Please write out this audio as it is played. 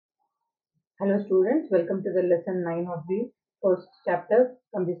Hello students, welcome to the lesson 9 of the first chapter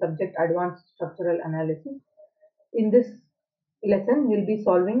from the subject Advanced Structural Analysis. In this lesson, we will be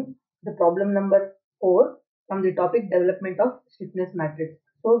solving the problem number 4 from the topic development of stiffness matrix.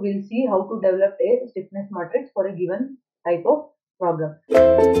 So, we will see how to develop a stiffness matrix for a given type of problem.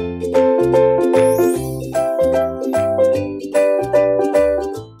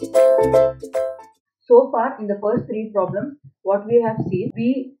 So far in the first three problems, what we have seen,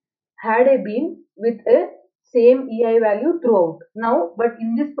 we had a beam with a same EI value throughout. Now, but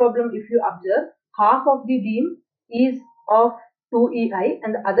in this problem, if you observe, half of the beam is of 2 EI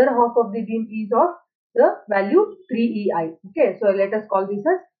and the other half of the beam is of the value 3 EI. Okay, so let us call this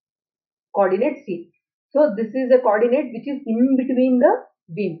as coordinate C. So this is a coordinate which is in between the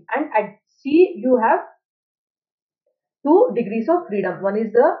beam, and at C you have 2 degrees of freedom. One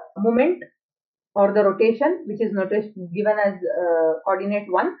is the moment or the rotation, which is given as coordinate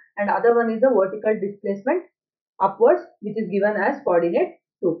 1, and other one is the vertical displacement upwards, which is given as coordinate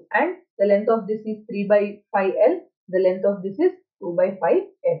 2, and the length of this is 3 by 5 L, the length of this is 2 by 5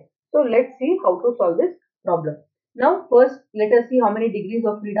 L. So let's see how to solve this problem. Now first let us see how many degrees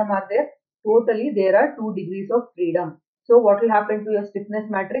of freedom are there. Totally there are 2 degrees of freedom. So what will happen to your stiffness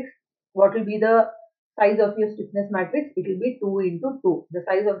matrix? What will be the size of your stiffness matrix? It will be 2 into 2. The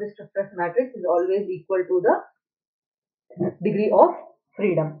size of the stiffness matrix is always equal to the degree of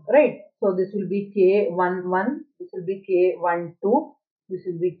freedom, right? So this will be K11, this will be K12, this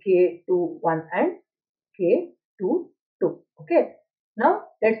will be K21 and K22. Okay. Now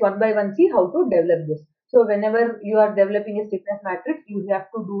let's one by one see how to develop this. So whenever you are developing a stiffness matrix, you have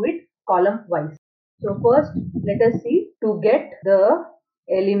to do it column wise. So first let us see to get the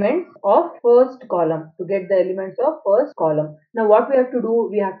elements of first column. Now what we have to do,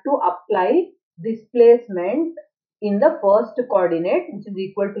 we have to apply displacement in the first coordinate, which is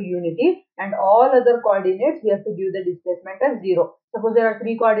equal to unity, and all other coordinates we have to give the displacement as 0. Suppose there are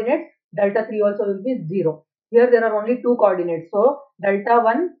 3 coordinates, delta 3 also will be 0. Here there are only 2 coordinates, so delta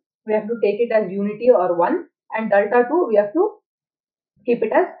 1 we have to take it as unity or 1, and delta 2 we have to keep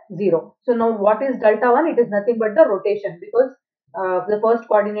it as 0. So now what is delta 1? It is nothing but the rotation, because the first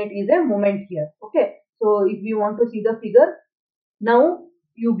coordinate is a moment here. Okay, so if we want to see the figure, now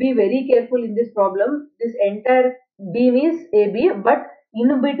you be very careful in this problem. This entire beam is AB, but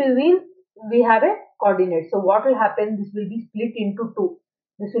in between we have a coordinate. So what will happen? This will be split into 2.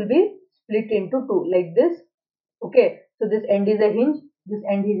 This will be split into 2 like this. Okay, so this end is a hinge, this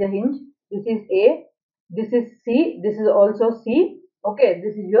end is a hinge, this is A, this is C, this is also C. Okay,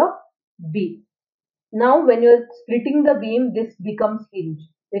 this is your B. Now when you are splitting the beam, this becomes hinge.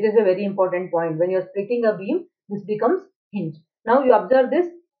 It is a very important point. When you are splitting a beam, this becomes hinge. Now you observe this.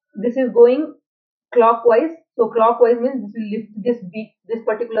 This is going clockwise. So clockwise means this will lift this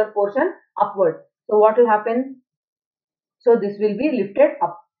particular portion upward. So what will happen? So this will be lifted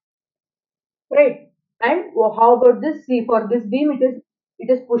up, right? And how about this? See, for this beam, it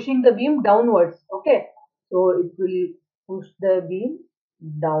is pushing the beam downwards. Okay, so it will push the beam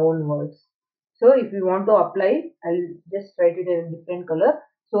downwards. So if we want to apply, I'll just write it in a different color.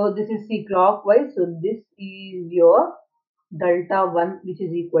 So this is C clockwise. So this is your delta 1, which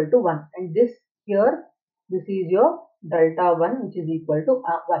is equal to 1, and this here, this is your delta 1, which is equal to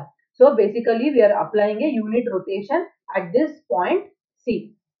 1. So basically we are applying a unit rotation at this point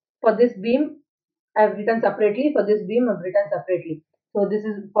C. For this beam I have written separately, for this beam I have written separately. So this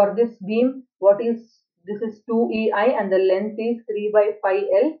is for this beam, what is this is 2 EI and the length is 3 by 5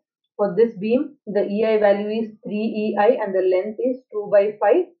 L. For this beam, the EI value is 3 EI and the length is 2 by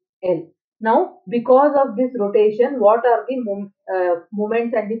 5 L. Now, because of this rotation, what are the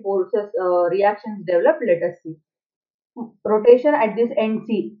moments and the forces reactions developed? Let us see. Rotation at this end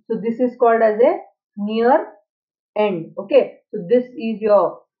C. So this is called as a near end. Okay. So this is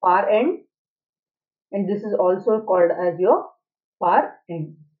your far end, and this is also called as your far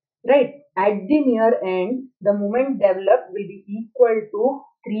end, right? At the near end, the moment developed will be equal to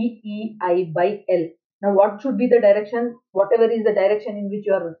 3 EI by L. Now what should be the direction? Whatever is the direction in which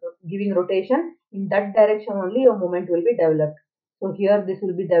you are giving rotation, in that direction only your moment will be developed. So here this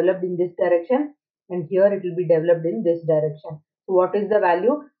will be developed in this direction, and here it will be developed in this direction. So what is the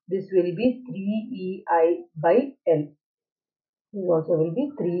value? This will be 3 EI by L. This also will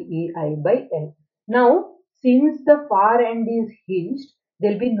be 3 EI by L. Now, since the far end is hinged,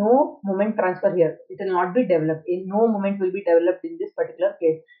 there will be no moment transfer here. It will not be developed. No moment will be developed in this particular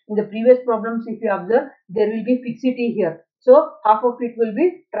case. In the previous problems, if you observe, there will be fixity here. So, half of it will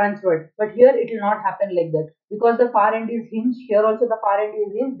be transferred. But here it will not happen like that. Because the far end is hinged, here also the far end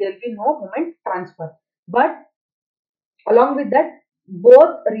is hinged, there will be no moment transfer. But along with that,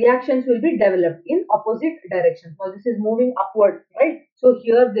 both reactions will be developed in opposite directions. Now this is moving upward, right? So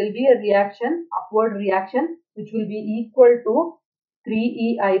here there will be a reaction, upward reaction, which will be equal to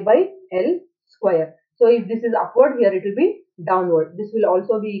 3ei by L square. So if this is upward, here it will be downward. This will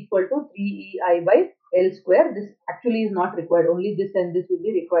also be equal to 3ei by L square. This actually is not required. Only this and this will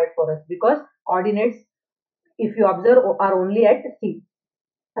be required for us, because coordinates, if you observe, are only at C.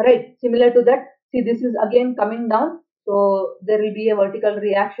 Right, similar to that, see, this is again coming down, so there will be a vertical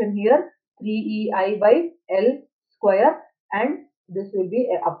reaction here, 3ei by L square, and this will be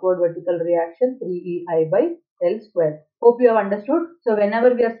a upward vertical reaction, 3ei by L square. Hope you have understood. So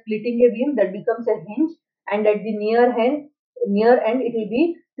whenever we are splitting a beam, that becomes a hinge, and at the near end it will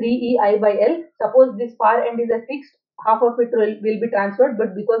be 3ei by L. Suppose this far end is a fixed, half of it will be transferred,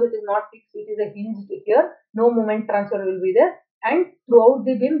 but because it is not fixed, it is a hinged here, no moment transfer will be there, and throughout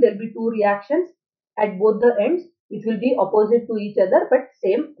the beam there will be two reactions at both the ends, which will be opposite to each other but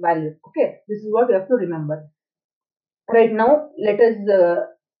same value. Okay, this is what you have to remember. Right, now let us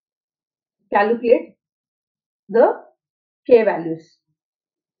calculate the K values.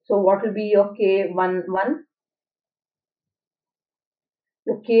 So what will be your K11?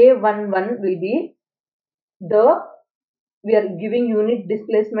 Your K11 will be the, we are giving unit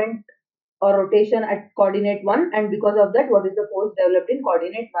displacement or rotation at coordinate 1, and because of that, what is the force developed in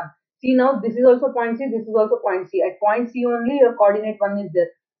coordinate 1? See, now this is also point C, this is also point C. At point C only your coordinate 1 is there.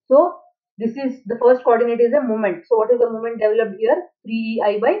 So this is the first coordinate is a moment. So what is the moment developed here?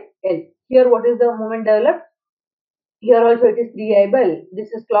 3ei by L. Here what is the moment developed? Here also it is 3ei by L.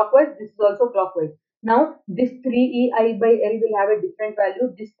 This is clockwise, this is also clockwise. Now this 3ei by L will have a different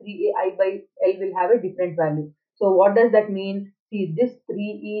value, this 3ei by L will have a different value. So what does that mean? See, this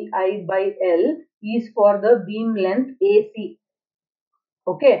 3ei by L is for the beam length AC.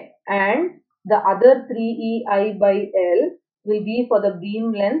 Okay, and the other 3ei by L will be for the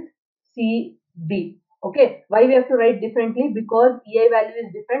beam length CB. Okay, why we have to write differently? Because EI value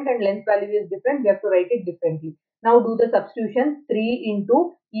is different and length value is different, we have to write it differently. Now do the substitution. 3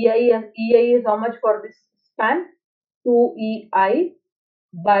 into EI, and EI is how much for this span? 2EI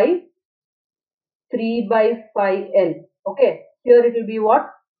by 3 by 5L. Okay, here it will be what?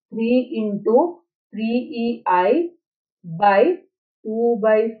 3 into 3EI by 2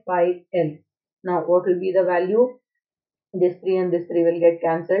 by 5L. Now what will be the value? This 3 and this 3 will get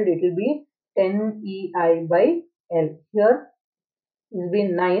cancelled. It will be 10EI by L. Here this will be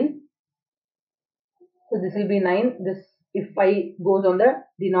 9. So this will be 9. This, if 5 goes on the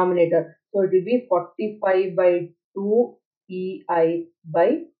denominator, so it will be 45 by 2 EI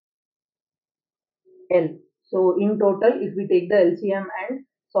by L. So in total, if we take the LCM and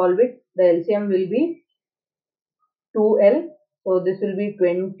solve it, the LCM will be 2L. So this will be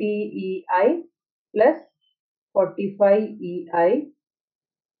 20 EI plus 45 EI.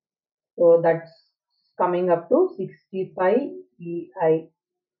 So that's coming up to 65 EI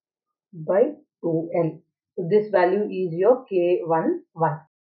by 2L. So this value is your K11.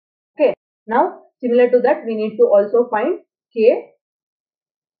 Okay. Now similar to that, we need to also find K.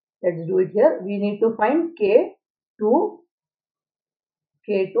 Let's do it here. We need to find K2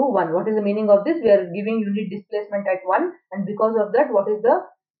 1. What is the meaning of this? We are giving unit displacement at 1, and because of that, what is the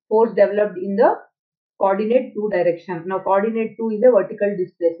force developed in the coordinate 2 direction? Now coordinate 2 is a vertical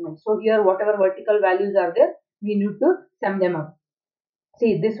displacement. So here whatever vertical values are there, we need to sum them up.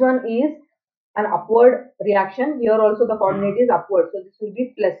 See, this one is an upward reaction. Here also the coordinate is upward. So this will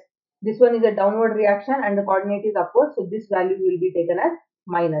be plus. This one is a downward reaction and the coordinate is upward. So this value will be taken as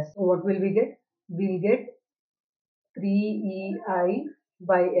minus. So what will we get? We will get 3ei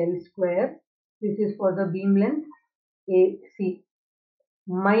by L square. This is for the beam length AC,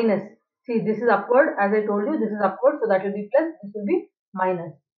 minus, see, this is upward, as I told you, this is upward, so that will be plus, this will be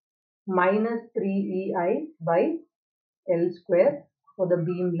minus 3ei by L square for the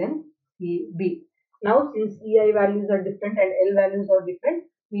beam length CB. Now since EI values are different and L values are different,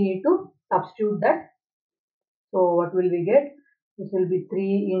 we need to substitute that. So what will we get? This will be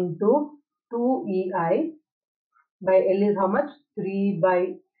 3 into 2EI by L is how much? 3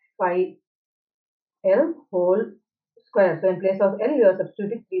 by 5L whole square. So in place of L, you are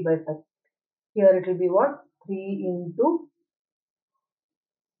substituting 3 by 5. Here it will be what? 3 into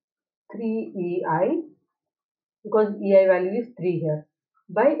 3EI, because EI value is 3 here,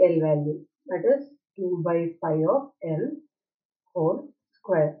 by L value, that is 2 by 5 of L whole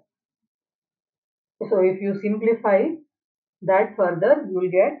square. So if you simplify that further, you will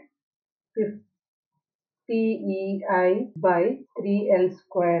get 50EI by 3L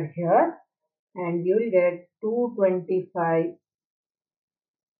square here, and you will get 225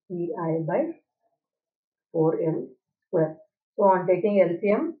 EI by 4L square. So on taking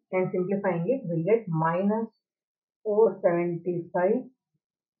LCM and simplifying it, we'll get minus 475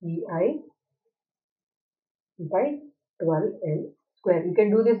 EI by 12L square. You can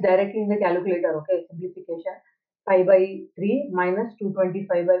do this directly in the calculator, okay? Simplification. Pi by 3 minus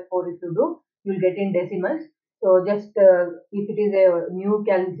 225 by 4 if you do, you'll get in decimals. So just if it is a new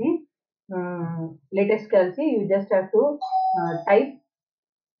calci, latest calci, you just have to type.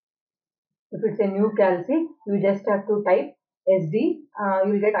 If it's a new calci, you just have to type SD.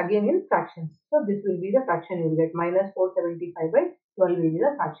 You will get again in fractions. So this will be the fraction you will get. Minus 475 by 12 will be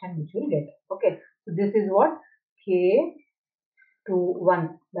the fraction which you will get. Okay. So this is what K to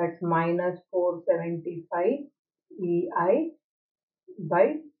 1, that's minus 475 EI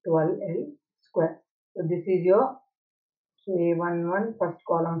by 12L square. So this is your K11 first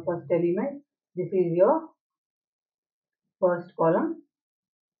column, first element. This is your first column,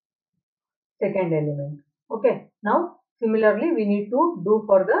 second element. Okay. Now similarly we need to do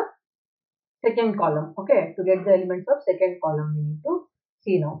for the second column. Okay. To get the elements of second column we need to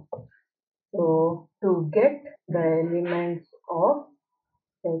see now. So to get the elements of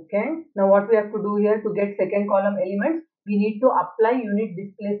second. Now what we have to do here to get second column elements, we need to apply unit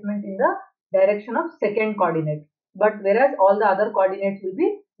displacement in the direction of second coordinate. But whereas all the other coordinates will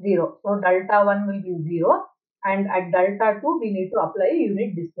be 0. So delta 1 will be 0 and at delta 2 we need to apply a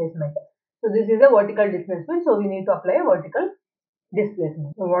unit displacement. So this is a vertical displacement. So we need to apply a vertical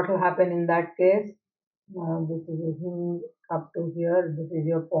displacement. So what will happen in that case? This is a hinge up to here. This is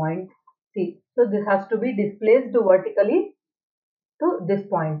your point C. So this has to be displaced vertically to this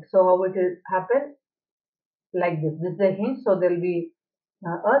point. So how it will happen? Like this. This is a hinge, so there will be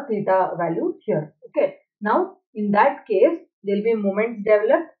a theta value here. Okay. Now in that case, there will be moments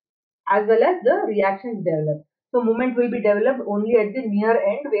developed as well as the reactions developed. So moment will be developed only at the near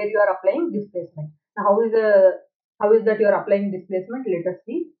end where you are applying displacement. Now how is that you are applying displacement? Let us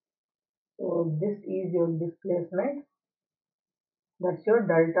see. So this is your displacement. That's your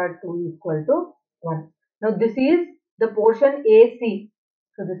delta 2 equal to 1. Now this is the portion AC.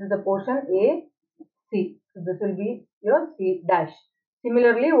 So this is the portion AC. So this will be your C dash.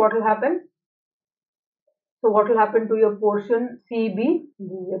 Similarly, what will happen? So what will happen to your portion CB?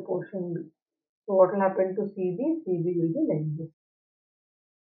 This is your portion B. So what will happen to CB? CB will be like this.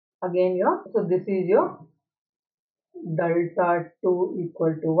 Again so this is your delta 2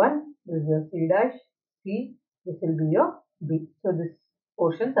 equal to 1. This is your C dash C. This will be your B. So these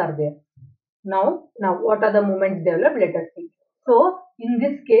portions are there. Now what are the moments developed? Let us see. So in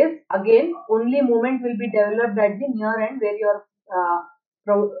this case, again, only moment will be developed at the near end where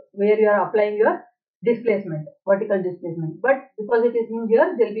you are applying your displacement, vertical displacement. But because it is in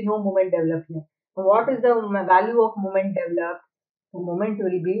here, there will be no moment developed here. So what is the value of moment developed? The moment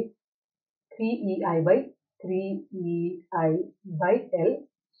will be 3EI by 3EI by L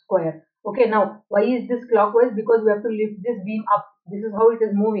square. Okay, now why is this clockwise? Because we have to lift this beam up. This is how it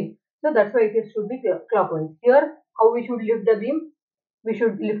is moving. So that's why it should be clockwise. Here, how we should lift the beam? We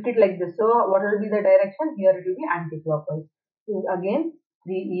should lift it like this. So what will be the direction? Here it will be anti-clockwise. So again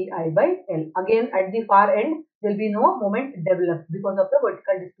 3EI by L. Again at the far end, there will be no moment developed because of the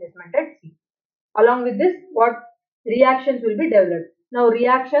vertical displacement at C. Along with this, what reactions will be developed? Now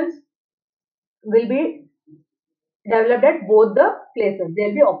reactions will be developed at both the places. They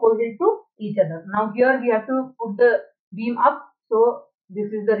will be opposite to each other. Now here we have to put the beam up. So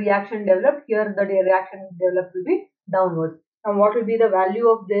this is the reaction developed. Here the reaction developed will be downwards. Now what will be the value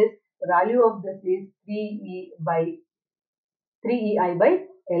of this? The value of this is 3EI by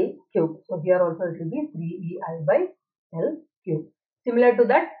L cube. So here also it will be 3EI by L cube. Similar to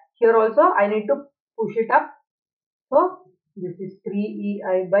that, here also I need to push it up. So this is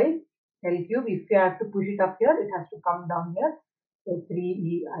 3EI by L cube. If you have to push it up here, it has to come down here. So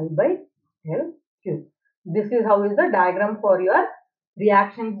 3EI by L cube. This is how is the diagram for your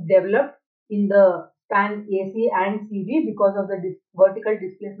reactions developed in the span AC and CB because of the vertical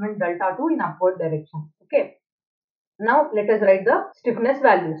displacement delta 2 in upward direction. Okay. Now let us write the stiffness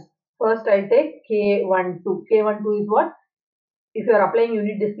values. First I'll take K12. K12 is what? If you are applying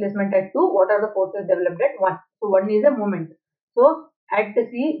unit displacement at 2, what are the forces developed at 1? So 1 is a moment. So at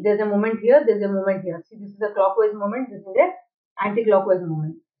C, there is a moment here, there is a moment here. See, this is a clockwise moment, this is a anti-clockwise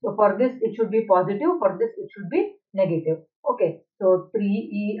moment. So for this, it should be positive, for this, it should be negative. Okay, so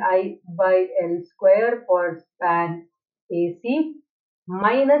 3EI by L square for span AC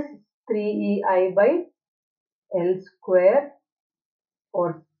minus 3EI by L square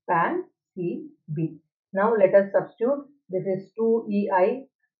for span CB. Now let us substitute. This is 2EI.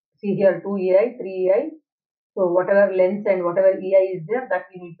 See here 2EI, 3EI. So whatever length and whatever EI is there, that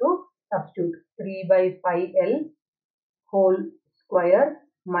we need to substitute. 3 by 5L whole square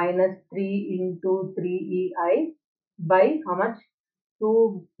minus 3 into 3ei by how much?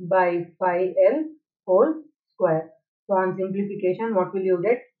 2 by 5l whole square. So on simplification, what will you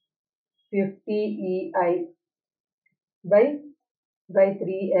get? 50ei by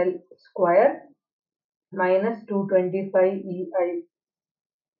 3l square minus 225ei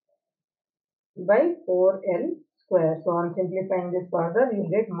by 4l square. So on simplifying this further, you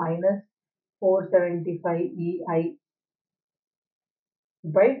get minus 475ei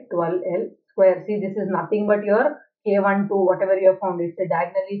by 12l square. See, this is nothing but your K12, whatever you have found. It's a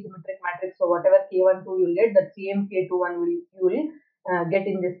diagonally symmetric matrix. So whatever K12 you will get, that same K21 you will get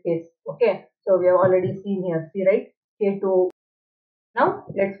in this case. Okay. So we have already seen here. See, right? K2. Now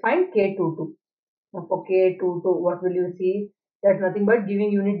let's find K22. Now for K22, what will you see? That's nothing but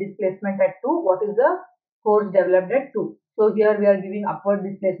giving unit displacement at 2. What is the force developed at 2? So here we are giving upward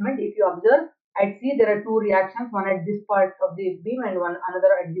displacement. If you observe, at C there are two reactions, one at this part of the beam and one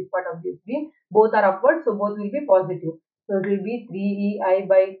another at this part of this beam. Both are upward, so both will be positive. So it will be 3ei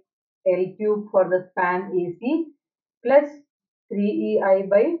by L cube for the span AC plus 3ei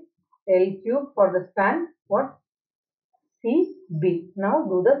by L cube for the span what? CB. Now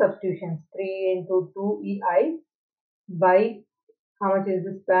do the substitutions. 3 into 2ei by how much is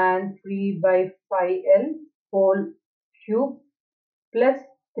the span? 3 by 5l whole cube plus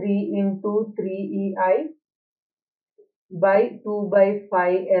 3 into 3ei by 2 by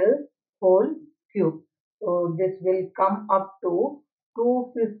 5l whole cube. So this will come up to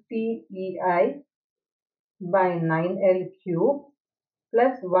 250ei by 9l cube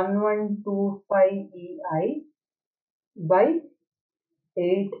plus 1125ei by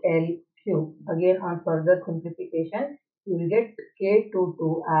 8l cube. Again on further simplification, you will get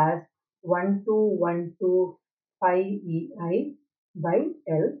K22 as 12125ei by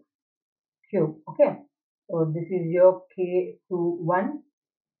L cube. Okay. So this is your K21,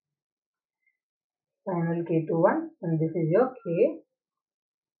 final K21, and this is your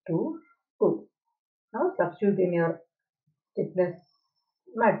K22. Now substitute in your stiffness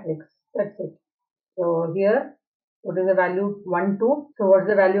matrix. That's it. So here, what is the value? 1, 2. So what's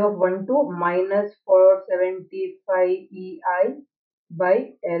the value of 1, 2? Minus 475 ei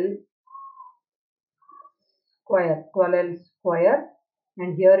by L square, 12L square.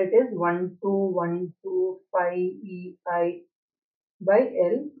 And here it is 12125 ei by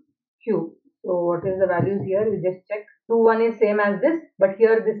L cube. So what is the values here? You just check. 21 is same as this, but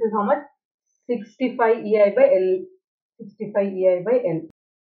here this is how much? 65 ei by L. 65 ei by L.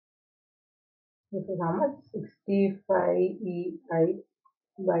 This is how much? 65 ei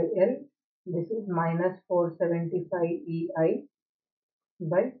by L. This is minus 475 ei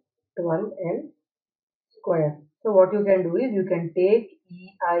by 12L square. So what you can do is you can take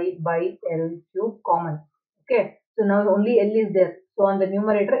ei by L cube common. Okay. So now only L is there. So on the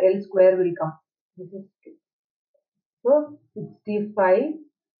numerator L square will come. This is so 65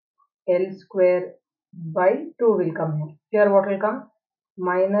 L square by 2 will come here. Here what will come?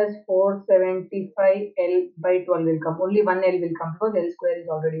 Minus 475 L by 12 will come. Only one L will come because L square is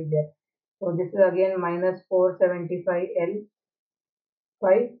already there. So this is again minus 475 L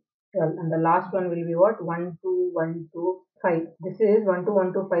by 12. And the last one will be what? 12125. This is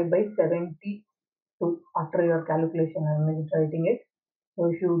 12125 by 72 after your calculation. I am just writing it. So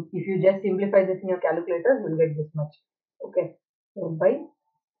if you just simplify this in your calculators, you will get this much. Okay. So by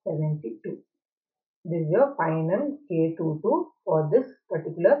 72. This is your final K22 for this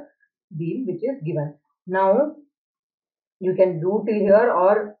particular beam which is given. Now you can do till here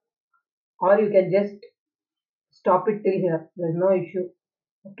or you can just stop it till here. There is no issue.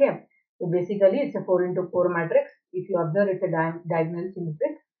 Okay. So basically it's a 4 into 4 matrix. If you observe, it's a diagonal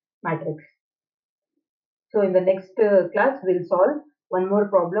symmetric matrix. So in the next class we'll solve one more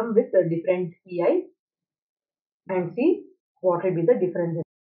problem with different EI and see what will be the differences.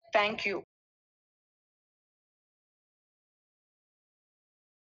 Thank you.